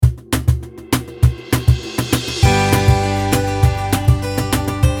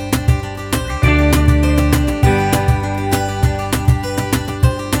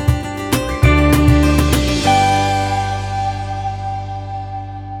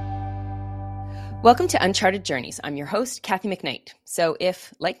Welcome to Uncharted Journeys. I'm your host, Kathy McKnight. So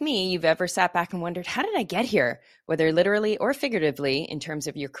if, like me, you've ever sat back and wondered, how did I get here? Whether literally or figuratively, in terms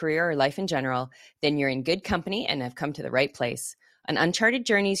of your career or life in general, then you're in good company and have come to the right place. On Uncharted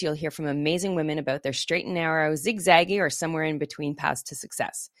Journeys, you'll hear from amazing women about their straight and narrow, zigzaggy, or somewhere in between paths to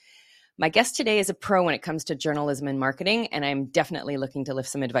success. My guest today is a pro when it comes to journalism and marketing, and I'm definitely looking to lift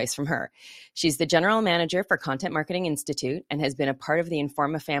some advice from her. She's the general manager for Content Marketing Institute and has been a part of the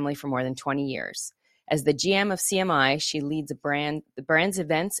Informa family for more than 20 years. As the GM of CMI, she leads the brand's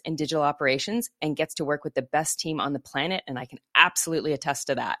events and digital operations and gets to work with the best team on the planet, and I can absolutely attest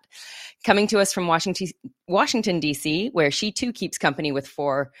to that. Coming to us from Washington, D.C., where she too keeps company with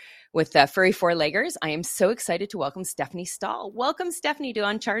furry four-leggers, I am so excited to welcome Stephanie Stahl. Welcome, Stephanie, to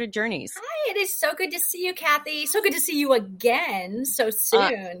Uncharted Journeys. Hi, it is so good to see you, Kathy. So good to see you again so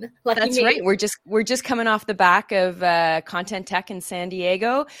soon. That's me. Right. We're just coming off the back of Content Tech in San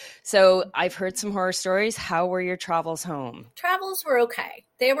Diego. So I've heard some horror stories. How were your travels home? Travels were okay.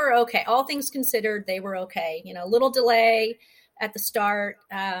 They were okay. All things considered, they were okay. A little delay at the start.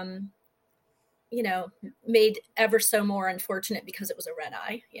 Made ever so more unfortunate because it was a red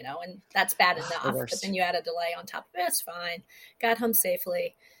eye, and that's bad enough. But then you add a delay on top of it. It's fine. Got home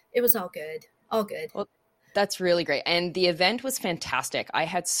safely. It was all good. All good. Well, that's really great. And the event was fantastic. I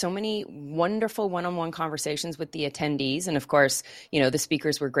had so many wonderful one-on-one conversations with the attendees. And of course, the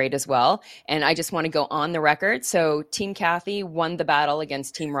speakers were great as well. And I just want to go on the record. So Team Kathy won the battle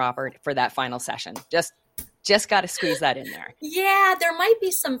against Team Robert for that final session. Just got to squeeze that in there. Yeah, there might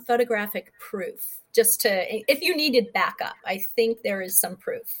be some photographic proof if you needed backup. I think there is some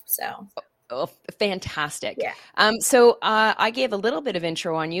proof. So. Oh, fantastic. Yeah. So I gave a little bit of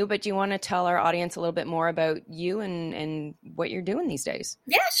intro on you, but do you want to tell our audience a little bit more about you and what you're doing these days?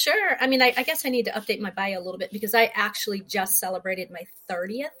 Yeah, sure. I mean, I guess I need to update my bio a little bit because I actually just celebrated my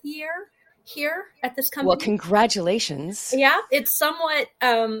 30th year here at this company. Well, congratulations. Yeah, it's somewhat,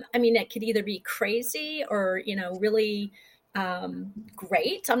 it could either be crazy or, really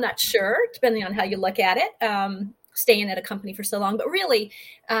great. I'm not sure, depending on how you look at it, staying at a company for so long. But really,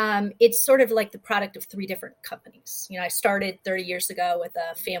 it's sort of like the product of three different companies. I started 30 years ago with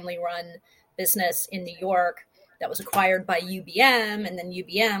a family-run business in New York that was acquired by UBM, and then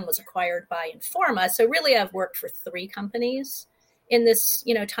UBM was acquired by Informa. So really, I've worked for three companies in this,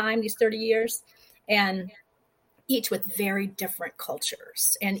 time, these 30 years, and each with very different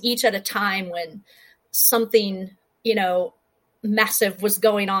cultures, and each at a time when something, massive was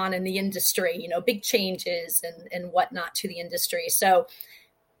going on in the industry, big changes and whatnot to the industry. So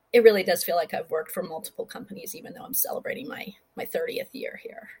it really does feel like I've worked for multiple companies, even though I'm celebrating my 30th year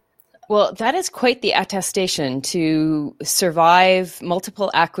here. Well, that is quite the attestation to survive multiple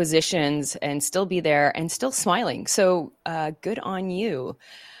acquisitions and still be there and still smiling. So good on you.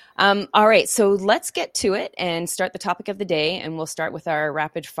 All right, so let's get to it and start the topic of the day, and we'll start with our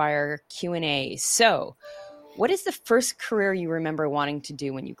rapid fire Q&A. So what is the first career you remember wanting to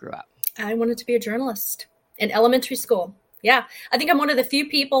do when you grew up? I wanted to be a journalist in elementary school. Yeah, I think I'm one of the few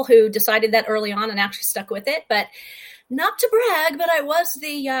people who decided that early on and actually stuck with it, but not to brag, but I was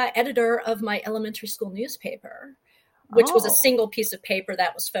the editor of my elementary school newspaper, which was a single piece of paper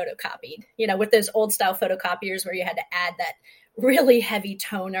that was photocopied, with those old style photocopiers where you had to add that really heavy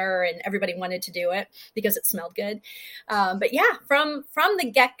toner and everybody wanted to do it because it smelled good. But yeah, from the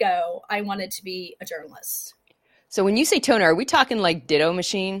get-go, I wanted to be a journalist. So when you say toner, are we talking like Ditto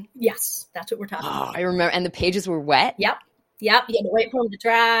machine? Yes, that's what we're talking about. I remember. And the pages were wet? Yep. You had to wait for them to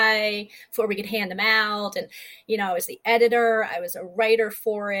dry before we could hand them out. And, I was the editor. I was a writer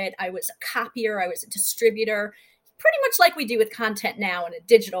for it. I was a copier. I was a distributor, pretty much like we do with content now in a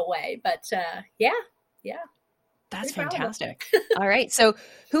digital way. But yeah. That's fantastic. All right. So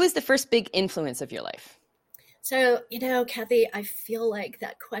who is the first big influence of your life? So, Kathy, I feel like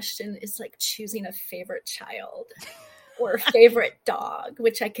that question is like choosing a favorite child or a favorite dog,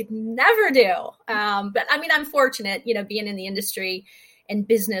 which I could never do. But I mean, I'm fortunate, being in the industry and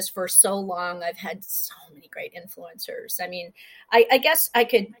business for so long. I've had so many great influencers. I mean, I guess I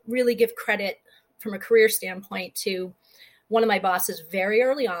could really give credit from a career standpoint to one of my bosses very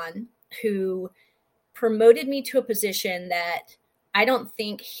early on who promoted me to a position that I don't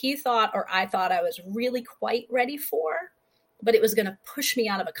think he thought or I thought I was really quite ready for, but it was going to push me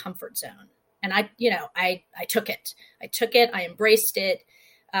out of a comfort zone. And I took it. I embraced it.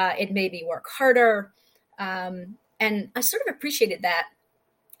 It made me work harder. And I sort of appreciated that.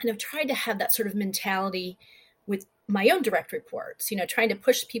 And I've tried to have that sort of mentality with my own direct reports, trying to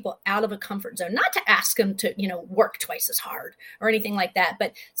push people out of a comfort zone, not to ask them to, work twice as hard or anything like that.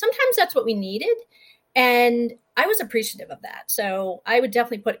 But sometimes that's what we needed. And I was appreciative of that. So I would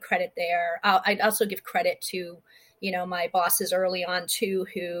definitely put credit there. I'd also give credit to, my bosses early on too,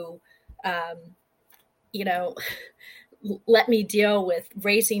 who, um, you know, let me deal with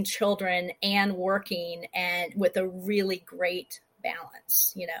raising children and working and with a really great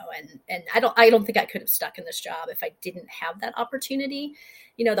balance, and I don't think I could have stuck in this job if I didn't have that opportunity.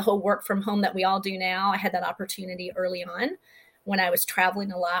 The whole work from home that we all do now, I had that opportunity early on when I was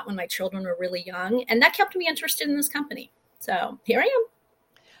traveling a lot when my children were really young, and that kept me interested in this company. So here I am.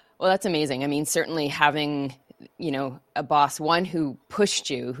 Well, that's amazing. I mean, certainly having, a boss, one who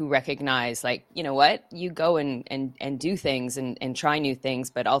pushed you, who recognized like, you know what, you go and do things and try new things,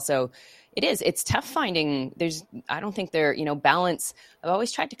 but also it's tough finding, I don't think balance. I've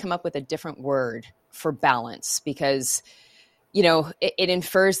always tried to come up with a different word for balance because, it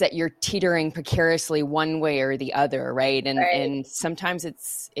infers that you're teetering precariously one way or the other. Right. And sometimes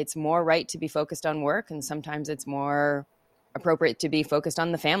it's more right to be focused on work, and sometimes it's more appropriate to be focused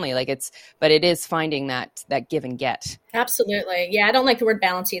on the family. But it is finding that give and get. Absolutely. Yeah. I don't like the word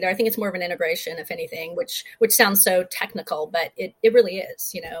balance either. I think it's more of an integration, if anything, which sounds so technical, but it really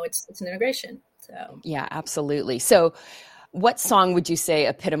is, it's an integration. So yeah, absolutely. So what song would you say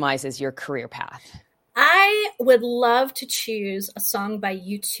epitomizes your career path? I would love to choose a song by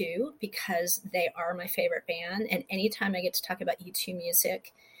U2 because they are my favorite band. And anytime I get to talk about U2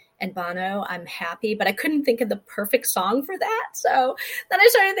 music and Bono, I'm happy, but I couldn't think of the perfect song for that. So then I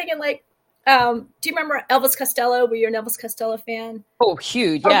started thinking do you remember Elvis Costello? Were you an Elvis Costello fan? Oh,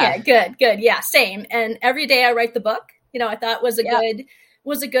 huge. Yeah. Okay, good. Yeah, same. And Every Day I Write the Book, I thought was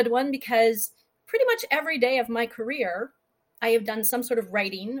a good one because pretty much every day of my career, I have done some sort of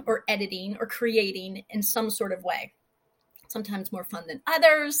writing or editing or creating in some sort of way. Sometimes more fun than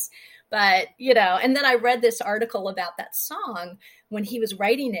others, but and then I read this article about that song when he was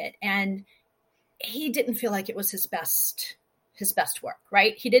writing it, and he didn't feel like it was his best work,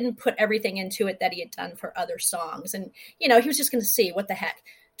 right? He didn't put everything into it that he had done for other songs. And, he was just going to see what the heck.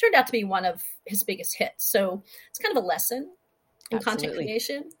 Turned out to be one of his biggest hits. So it's kind of a lesson in content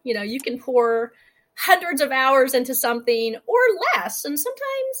creation. You can pour hundreds of hours into something or less, and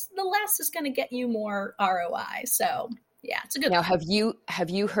sometimes the less is going to get you more ROI. So yeah, it's a good. Now, have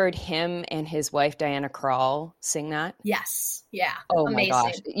you heard him and his wife Diana Krall sing that? Yes. Yeah. Oh amazing.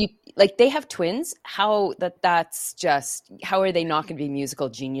 My gosh! They have twins. That's just, how are they not going to be musical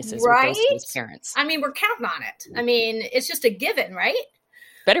geniuses right? with those two parents? I mean, we're counting on it. I mean, it's just a given, right?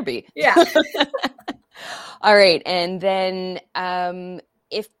 Better be. Yeah. All right, and then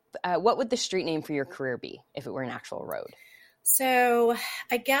what would the street name for your career be if it were an actual road? So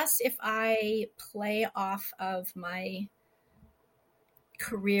I guess if I play off of my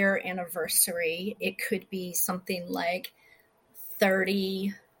career anniversary, it could be something like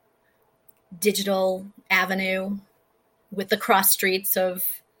 30 Digital Avenue with the cross streets of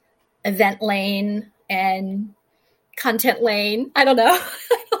Event Lane and Content Lane. I don't know.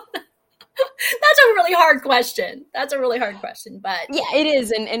 That's a really hard question. But yeah, it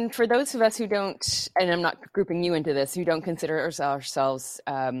is. And for those of us who don't, and I'm not grouping you into this, who don't consider ourselves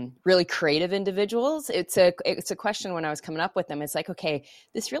really creative individuals, it's a question when I was coming up with them. It's like, okay,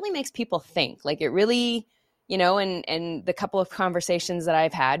 this really makes people think. Like it really, and the couple of conversations that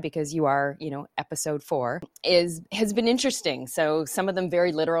I've had, because you are, episode 4, has been interesting. So some of them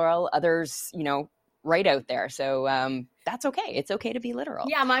very literal, others, right out there. So that's okay. It's okay to be literal.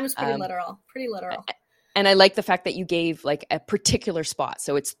 Yeah, mine was pretty literal. And I like the fact that you gave like a particular spot.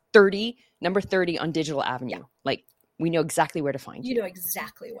 So it's number 30 on Digital Avenue. Yeah. Like we know exactly where to find you. You know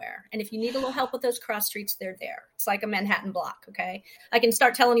exactly where. And if you need a little help with those cross streets, they're there. It's like a Manhattan block. Okay. I can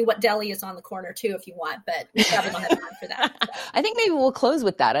start telling you what deli is on the corner too, if you want, but we probably don't have time for that. So. I think maybe we'll close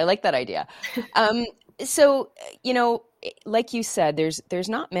with that. I like that idea. So, like you said, there's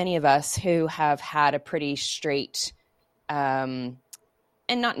not many of us who have had a pretty straight, and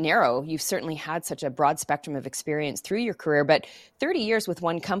not narrow. You've certainly had such a broad spectrum of experience through your career, but 30 years with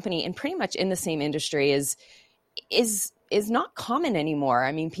one company and pretty much in the same industry is not common anymore.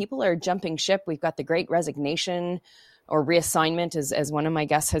 I mean, people are jumping ship. We've got the Great Resignation or reassignment, as one of my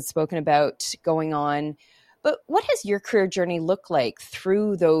guests had spoken about, going on. But what has your career journey looked like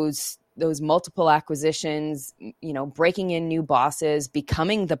through those multiple acquisitions, breaking in new bosses,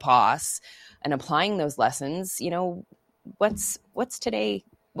 becoming the boss, and applying those lessons? What's today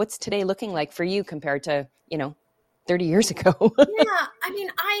looking like for you compared to 30 years ago? Yeah, I mean,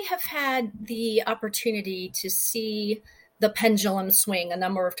 I have had the opportunity to see the pendulum swing a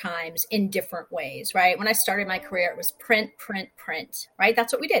number of times in different ways, right? When I started my career, it was print, right?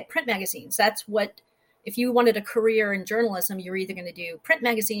 That's what we did, print magazines. That's what if you wanted a career in journalism, you were either going to do print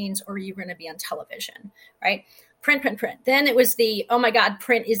magazines or you were going to be on television, right? Print. Then it was the, oh my God,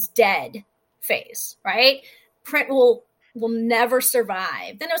 print is dead phase, right? Print will never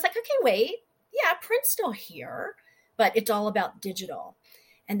survive. Then I was like, okay, wait, yeah, print's still here, but it's all about digital.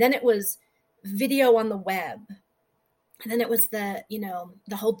 And then it was video on the web. And then it was the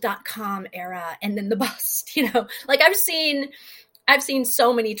whole .com era, and then the bust, like I've seen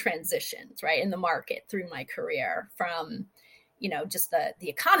so many transitions, right, in the market through my career from, just the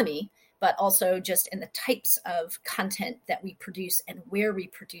economy, but also just in the types of content that we produce and where we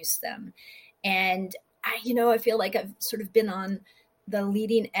produce them. And I feel like I've sort of been on the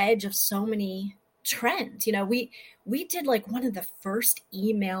leading edge of so many trends. We did like one of the first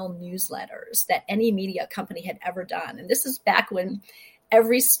email newsletters that any media company had ever done. And this is back when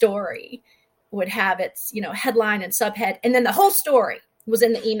every story would have its, headline and subhead, and then the whole story was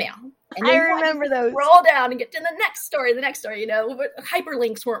in the email. And I remember those. Roll down and get to the next story.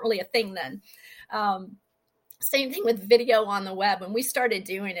 Hyperlinks weren't really a thing then. Same thing with video on the web. When we started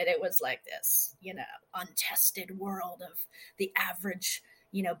doing it, it was like this, untested world of the average,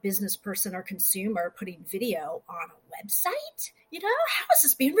 business person or consumer putting video on a website. How is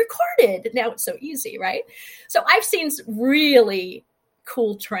this being recorded? Now it's so easy, right? So I've seen really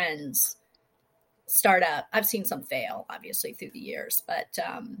cool trends start up. I've seen some fail, obviously, through the years, but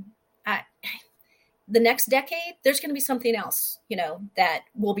the next decade, there's going to be something else, that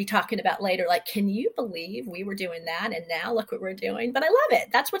we'll be talking about later. Like, can you believe we were doing that? And now look what we're doing. But I love it.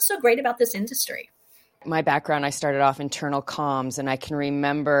 That's what's so great about this industry. My background, I started off internal comms, and I can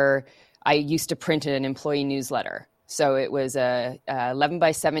remember I used to print an employee newsletter. So it was a 11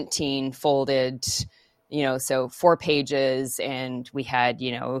 by 17 folded, so 4 pages, and we had,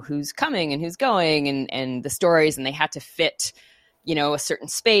 who's coming and who's going and the stories, and they had to fit, a certain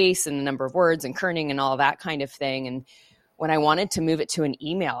space and the number of words and kerning and all that kind of thing. And when I wanted to move it to an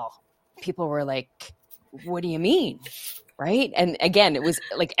email, people were like, what do you mean? Right. And again, it was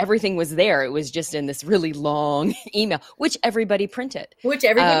like everything was there. It was just in this really long email, which everybody printed.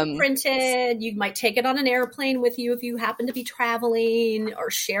 You might take it on an airplane with you if you happen to be traveling, or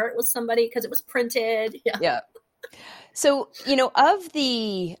share it with somebody because it was printed. Yeah. So, of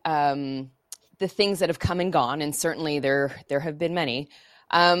the things that have come and gone, and certainly there have been many,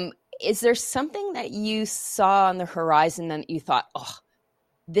 is there something that you saw on the horizon that you thought, oh,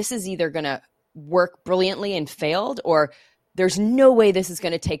 this is either going to work brilliantly and failed, or there's no way this is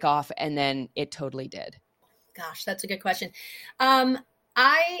going to take off, and then it totally did? Gosh, that's a good question.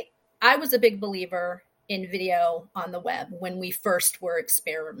 I was a big believer in video on the web when we first were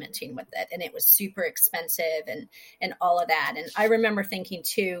experimenting with it, and it was super expensive and all of that. And I remember thinking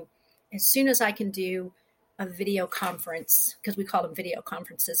too, as soon as I can do a video conference, because we called them video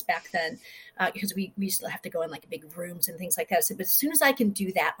conferences back then, because we used to have to go in like big rooms and things like that. So, but as soon as I can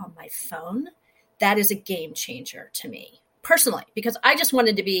do that on my phone, that is a game changer to me personally, because I just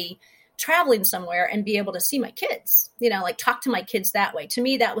wanted to be traveling somewhere and be able to see my kids, like talk to my kids that way. To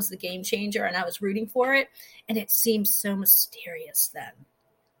me, that was the game changer, and I was rooting for it. And it seemed so mysterious then.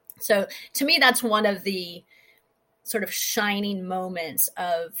 So to me, that's one of the sort of shining moments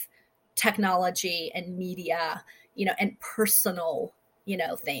of technology and media, and personal,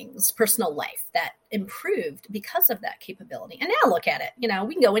 things, personal life that improved because of that capability. And now look at it,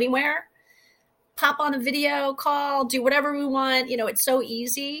 we can go anywhere, pop on a video call, do whatever we want. It's so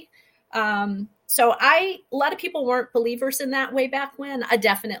easy. So a lot of people weren't believers in that way back when. I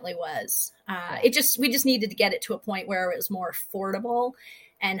definitely was. We just needed to get it to a point where it was more affordable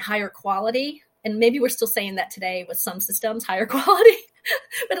and higher quality. And maybe we're still saying that today with some systems, higher quality,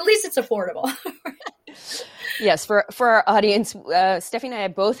 but at least it's affordable. Yes. For our audience, Stephanie and I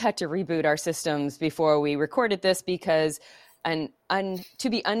both had to reboot our systems before we recorded this because an to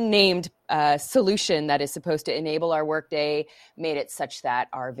be unnamed solution that is supposed to enable our workday made it such that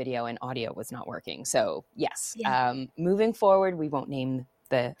our video and audio was not working. So yes, moving forward, we won't name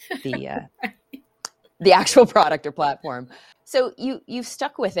the actual product or platform. So you've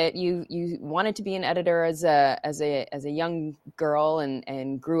stuck with it. You wanted to be an editor as a young girl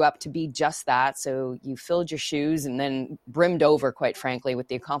and grew up to be just that. So you filled your shoes and then brimmed over, quite frankly, with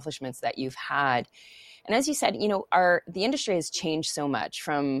the accomplishments that you've had. And as you said, the industry has changed so much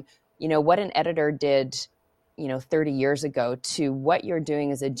from, what an editor did, 30 years ago to what you're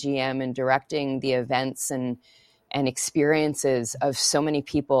doing as a GM and directing the events and experiences of so many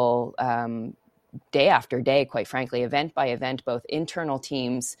people day after day, quite frankly, event by event, both internal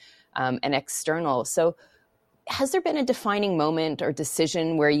teams and external. So has there been a defining moment or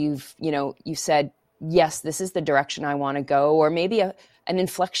decision where you've said, yes, this is the direction I want to go, or maybe an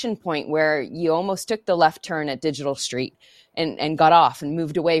inflection point where you almost took the left turn at Digital Street and got off and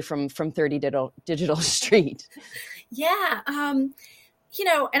moved away from 30 Digital Street. Yeah. And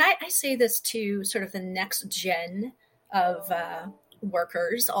I say this to sort of the next gen of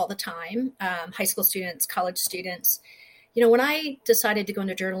workers all the time, high school students, college students. When I decided to go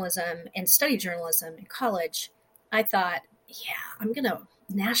into journalism and study journalism in college, I thought, yeah, I'm going to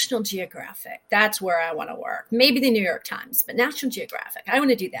National Geographic. That's where I want to work. Maybe the New York Times, but National Geographic. I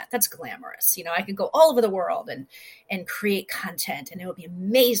want to do that. That's glamorous. I could go all over the world and create content, and it would be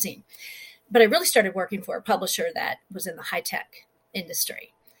amazing. But I really started working for a publisher that was in the high tech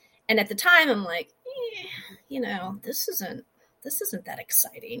industry. And at the time, I'm like, this isn't that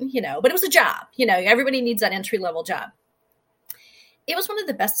exciting, but it was a job. Everybody needs that entry level job. It was one of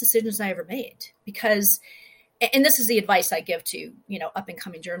the best decisions I ever made because, and this is the advice I give to, up and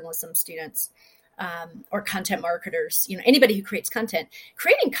coming journalism students or content marketers, anybody who creates content.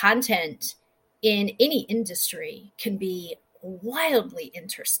 Creating content in any industry can be wildly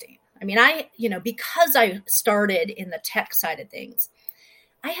interesting. I mean, because I started in the tech side of things,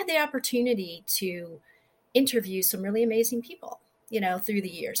 I had the opportunity to interview some really amazing people, through the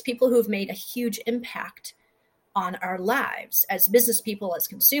years, people who have made a huge impact on our lives as business people, as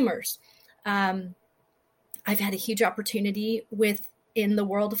consumers. I've had a huge opportunity within the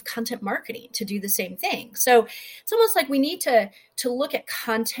world of content marketing to do the same thing. So it's almost like we need to look at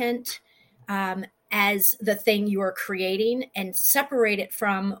content as the thing you are creating and separate it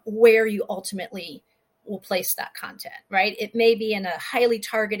from where you ultimately will place that content, right? It may be in a highly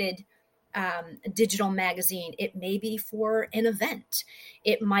targeted digital magazine. It may be for an event.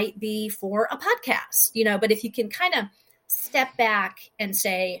 It might be for a podcast, but if you can kind of step back and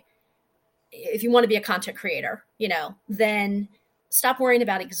say, if you want to be a content creator, then stop worrying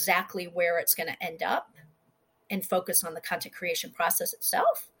about exactly where it's going to end up and focus on the content creation process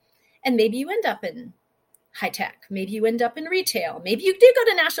itself. And maybe you end up in high tech. Maybe you end up in retail. Maybe you do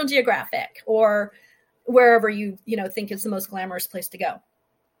go to National Geographic or wherever you think is the most glamorous place to go.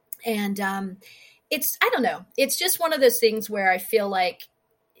 And I don't know. It's just one of those things where I feel like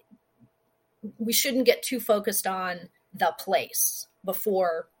we shouldn't get too focused on the place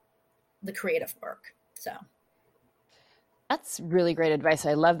before the creative work. So that's really great advice.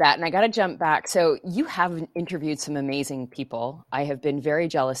 I love that. And I got to jump back. So you have interviewed some amazing people. I have been very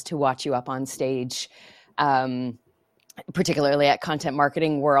jealous to watch you up on stage, particularly at Content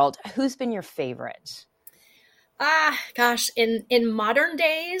Marketing World. Who's been your favorite? Gosh, in modern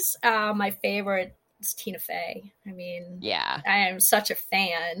days, my favorite is Tina Fey. I mean, yeah, I am such a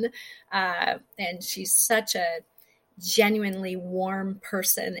fan, and she's such a genuinely warm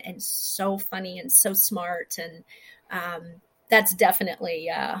person and so funny and so smart. And that's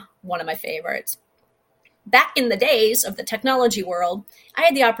definitely one of my favorites. Back in the days of the technology world, I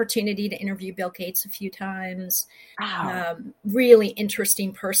had the opportunity to interview Bill Gates a few times. Wow. Really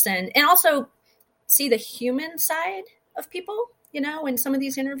interesting person. And also see the human side of people, in some of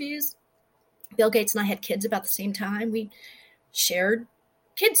these interviews. Bill Gates and I had kids about the same time. We shared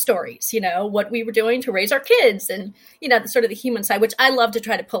kid stories, what we were doing to raise our kids and, sort of the human side, which I love to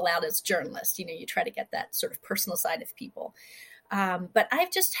try to pull out as journalists. You try to get that sort of personal side of people. But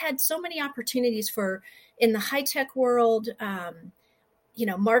I've just had so many opportunities in the high tech world,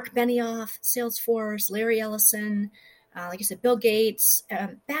 Mark Benioff, Salesforce, Larry Ellison, like I said, Bill Gates.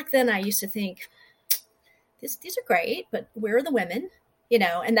 Back then I used to think, these are great, but where are the women?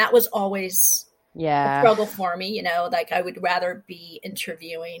 And that was always a struggle for me, like I would rather be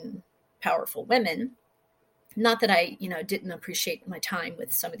interviewing powerful women. Not that I, didn't appreciate my time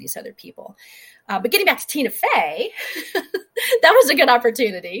with some of these other people. But getting back to Tina Fey, that was a good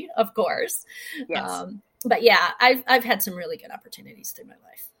opportunity, of course. Yes. But yeah, I've had some really good opportunities through my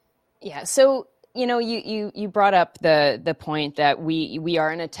life. Yeah. So, you brought up the point that we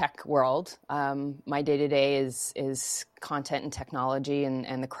are in a tech world. My day-to-day is content and technology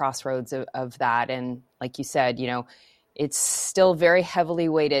and the crossroads of that. And like you said, it's still very heavily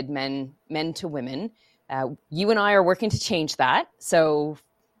weighted men to women. You and I are working to change that. So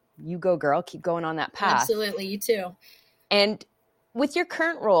you go, girl, keep going on that path. Absolutely. You too. And with your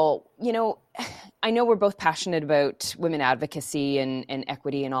current role, I know we're both passionate about women advocacy and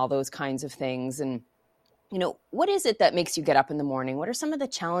equity and all those kinds of things. And, what is it that makes you get up in the morning? What are some of the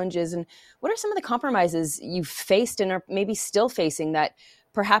challenges and what are some of the compromises you've faced and are maybe still facing that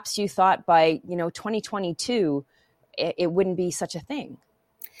perhaps you thought by, 2022, it wouldn't be such a thing?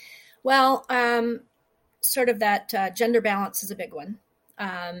 Well, sort of that gender balance is a big one.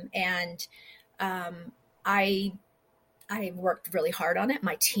 And I worked really hard on it.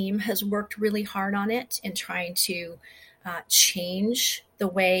 My team has worked really hard on it in trying to change the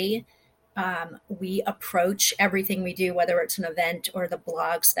way we approach everything we do, whether it's an event or the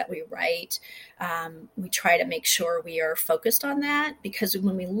blogs that we write. We try to make sure we are focused on that, because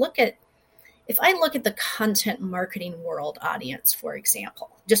when we look at, if I look at the content marketing world audience, for example,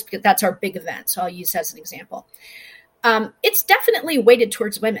 just because that's our big event, so I'll use as an example, it's definitely weighted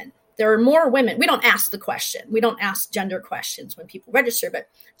towards women. There are more women. We don't ask the question. We don't ask gender questions when people register, but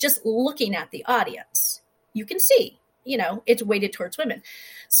just looking at the audience, you can see, it's weighted towards women.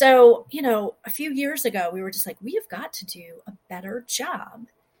 So, a few years ago, we were just like, we have got to do a better job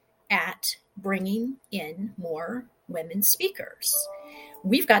at bringing in more women speakers.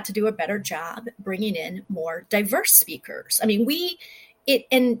 We've got to do a better job bringing in more diverse speakers. I mean, we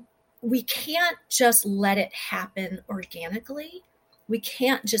can't just let it happen organically. We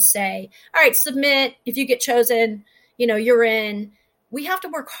can't just say, all right, submit. If you get chosen, you're in. We have to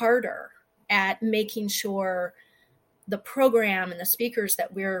work harder at making sure the program and the speakers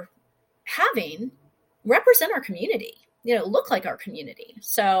that we're having represent our community, look like our community.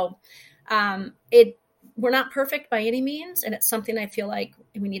 So we're not perfect by any means. And it's something I feel like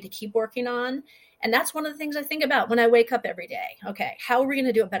we need to keep working on. And that's one of the things I think about when I wake up every day. Okay, how are we going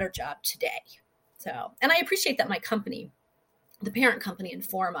to do a better job today? So, and I appreciate that my company, the parent company,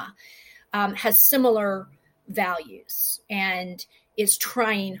 Informa, has similar values and is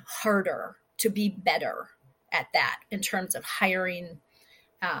trying harder to be better at that in terms of hiring,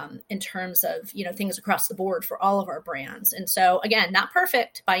 in terms of, things across the board for all of our brands. And so, again, not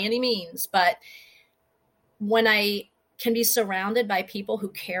perfect by any means, but when I can be surrounded by people who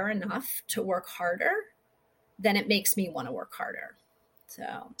care enough to work harder, then it makes me want to work harder.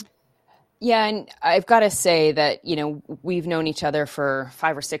 So. Yeah. And I've got to say that, we've known each other for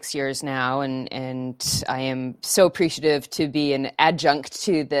 5 or 6 years now, and I am so appreciative to be an adjunct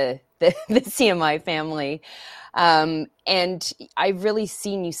to the CMI family. And I've really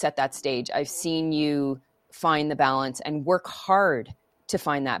seen you set that stage. I've seen you find the balance and work hard to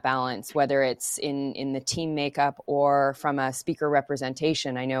find that balance, whether it's in the team makeup or from a speaker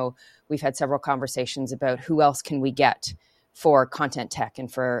representation. I know we've had several conversations about who else can we get for content tech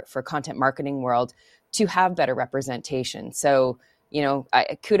and for content marketing world to have better representation. So,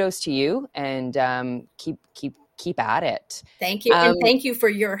 kudos to you, and keep at it. Thank you. And thank you for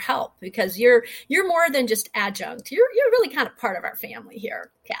your help, because you're more than just adjunct. You're really kind of part of our family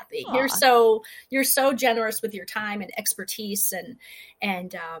here, Kathy. Aww. You're so generous with your time and expertise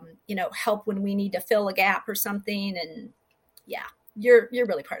and help when we need to fill a gap or something. And yeah, you're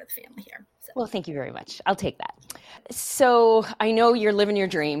really part of the family here. So. Well, thank you very much. I'll take that. So I know you're living your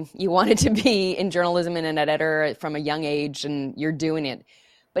dream. You wanted to be in journalism and an editor from a young age, and you're doing it.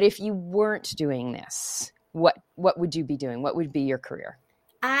 But if you weren't doing this, what would you be doing? What would be your career?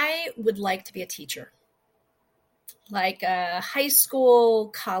 I would like to be a teacher, like a high school,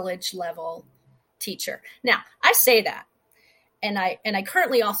 college level teacher. Now, I say that, and I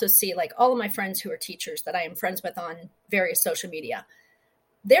currently also see, like, all of my friends who are teachers that I am friends with on various social media,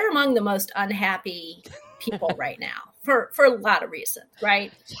 they're among the most unhappy people right now for a lot of reasons,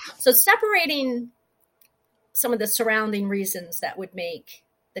 right? Yeah. So separating some of the surrounding reasons that would make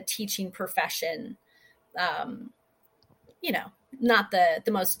the teaching profession not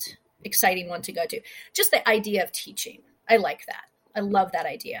the most exciting one to go to. Just the idea of teaching. I like that. I love that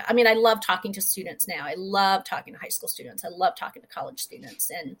idea. I mean, I love talking to students now. I love talking to high school students. I love talking to college students.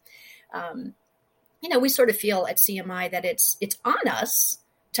 And, we sort of feel at CMI that it's on us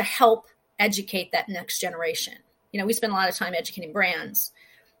to help educate that next generation. We spend a lot of time educating brands,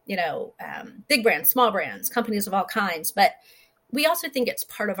 big brands, small brands, companies of all kinds. But we also think it's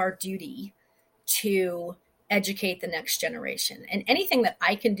part of our duty to educate the next generation. And anything that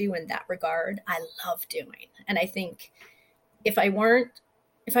I can do in that regard, I love doing. And I think if I weren't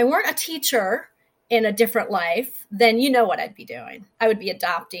a teacher in a different life, then you know what I'd be doing. I would be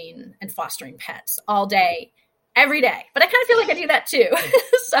adopting and fostering pets all day, every day. But I kind of feel like I do that too.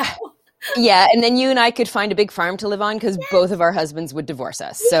 So yeah, and then you and I could find a big farm to live on, because both of our husbands would divorce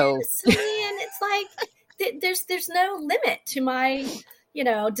us. So yes, and it's like there's no limit to my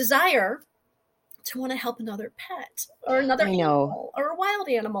desire to want to help another pet or another animal or a wild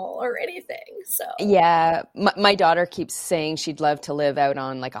animal or anything. So yeah, my daughter keeps saying she'd love to live out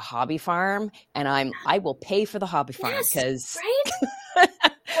on like a hobby farm, and I will pay for the hobby farm, because right?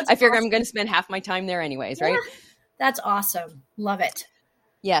 I figure awesome. I'm going to spend half my time there anyways, right? Yeah, that's awesome. Love it.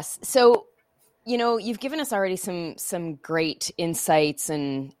 Yes. So, you've given us already some great insights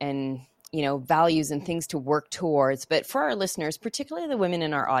and values and things to work towards. But for our listeners, particularly the women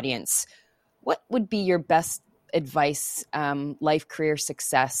in our audience, what would be your best advice, life, career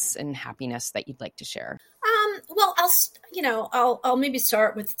success, and happiness that you'd like to share? Well, I'll maybe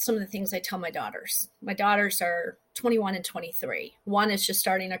start with some of the things I tell my daughters. My daughters are 21 and 23. One is just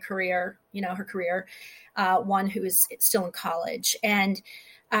starting a career, her career. One who is still in college. And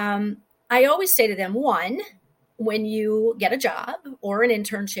I always say to them, one, when you get a job or an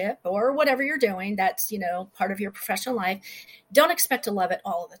internship or whatever you're doing, that's, part of your professional life, don't expect to love it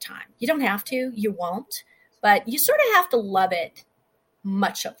all of the time. You don't have to, you won't, but you sort of have to love it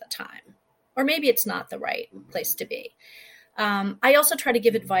much of the time. Or maybe it's not the right place to be. I also try to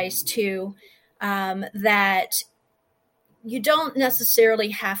give advice to that you don't necessarily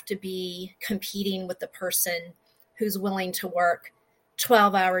have to be competing with the person who's willing to work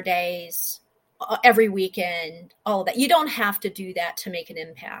 12-hour days every weekend, all of that. You don't have to do that to make an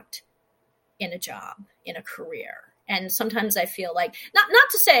impact in a job, in a career. And sometimes I feel like, not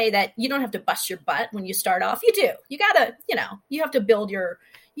to say that you don't have to bust your butt when you start off. You do. You gotta, you have to build your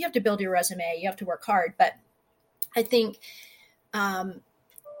resume. You have to work hard. But I think,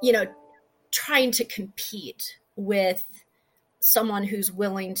 trying to compete with someone who's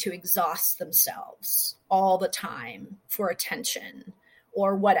willing to exhaust themselves all the time for attention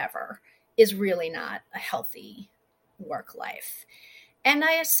or whatever is really not a healthy work life. And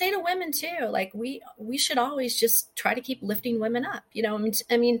I say to women too, like we should always just try to keep lifting women up.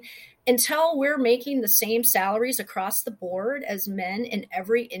 I mean, until we're making the same salaries across the board as men in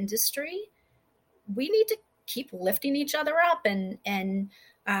every industry, we need to keep lifting each other up and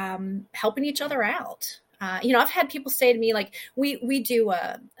helping each other out. I've had people say to me, like, we do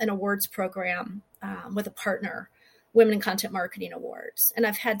an awards program with a partner, Women in Content Marketing Awards. And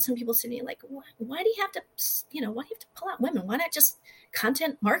I've had some people say to me, like, why do you have to, why do you have to pull out women? Why not just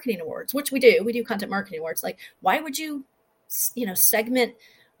Content Marketing Awards, which we do Content Marketing Awards. Like, why would you, segment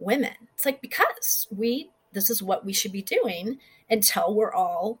women? It's like, because this is what we should be doing until we're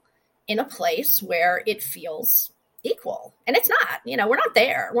all in a place where it feels equal. And it's not, we're not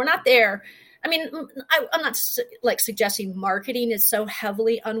there. We're not there. I mean, I'm not suggesting marketing is so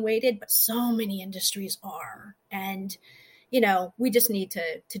heavily unweighted, but so many industries are. And, we just need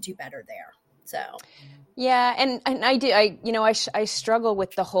to do better there. So. Yeah. And I struggle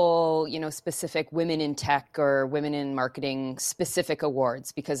with the whole, specific women in tech or women in marketing specific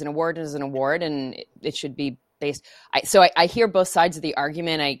awards, because an award is an award and it should be based. So I hear both sides of the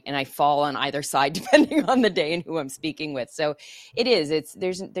argument and I fall on either side depending on the day and who I'm speaking with. So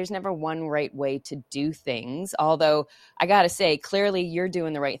there's never one right way to do things. Although I got to say, clearly you're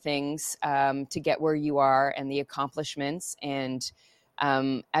doing the right things to get where you are and the accomplishments. And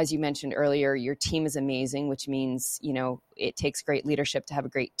as you mentioned earlier, your team is amazing, which means, it takes great leadership to have a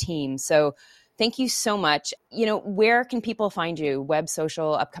great team. So thank you so much. Where can people find you? Web,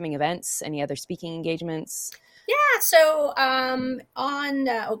 social, upcoming events, any other speaking engagements? Yeah, so on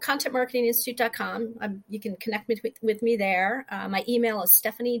contentmarketinginstitute.com, you can connect with me there. My email is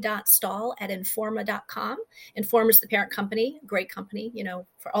stephanie.stahl@informa.com. Informa is the parent company, great company,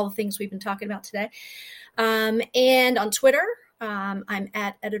 for all the things we've been talking about today. And on Twitter, I'm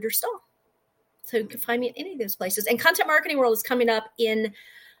at Editor Stahl. So you can find me at any of those places. And Content Marketing World is coming up in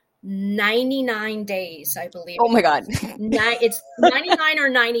 99 days, I believe. Oh my God. It's 99 or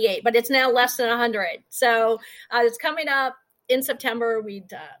 98, but it's now less than 100. So it's coming up in September.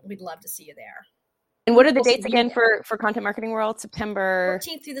 We'd love to see you there. And what are the dates again for Content Marketing World? September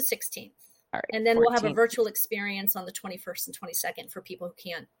 14th through the 16th. All right, and then 14th. We'll have a virtual experience on the 21st and 22nd for people who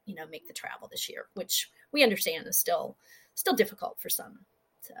can't, make the travel this year, which we understand is still difficult for some.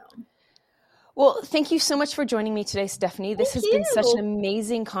 So. Well, thank you so much for joining me today, Stephanie. This has been such an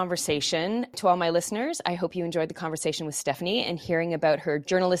amazing conversation. To all my listeners, I hope you enjoyed the conversation with Stephanie and hearing about her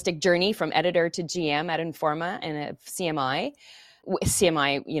journalistic journey from editor to GM at Informa and at CMI.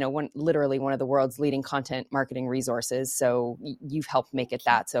 CMI, literally one of the world's leading content marketing resources. So you've helped make it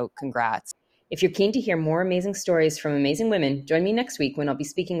that. So congrats. If you're keen to hear more amazing stories from amazing women, join me next week when I'll be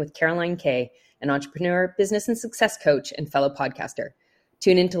speaking with Caroline Kay, an entrepreneur, business and success coach, and fellow podcaster.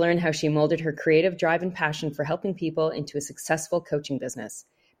 Tune in to learn how she molded her creative drive and passion for helping people into a successful coaching business.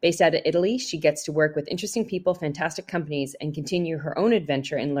 Based out of Italy, she gets to work with interesting people, fantastic companies, and continue her own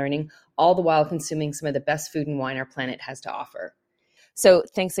adventure in learning, all the while consuming some of the best food and wine our planet has to offer. So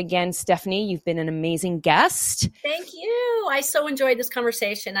thanks again, Stephanie. You've been an amazing guest. Thank you. I so enjoyed this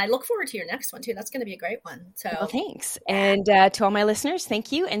conversation. I look forward to your next one, too. That's going to be a great one. So, well, thanks. And to all my listeners,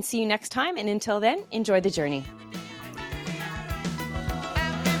 thank you, and see you next time. And until then, enjoy the journey.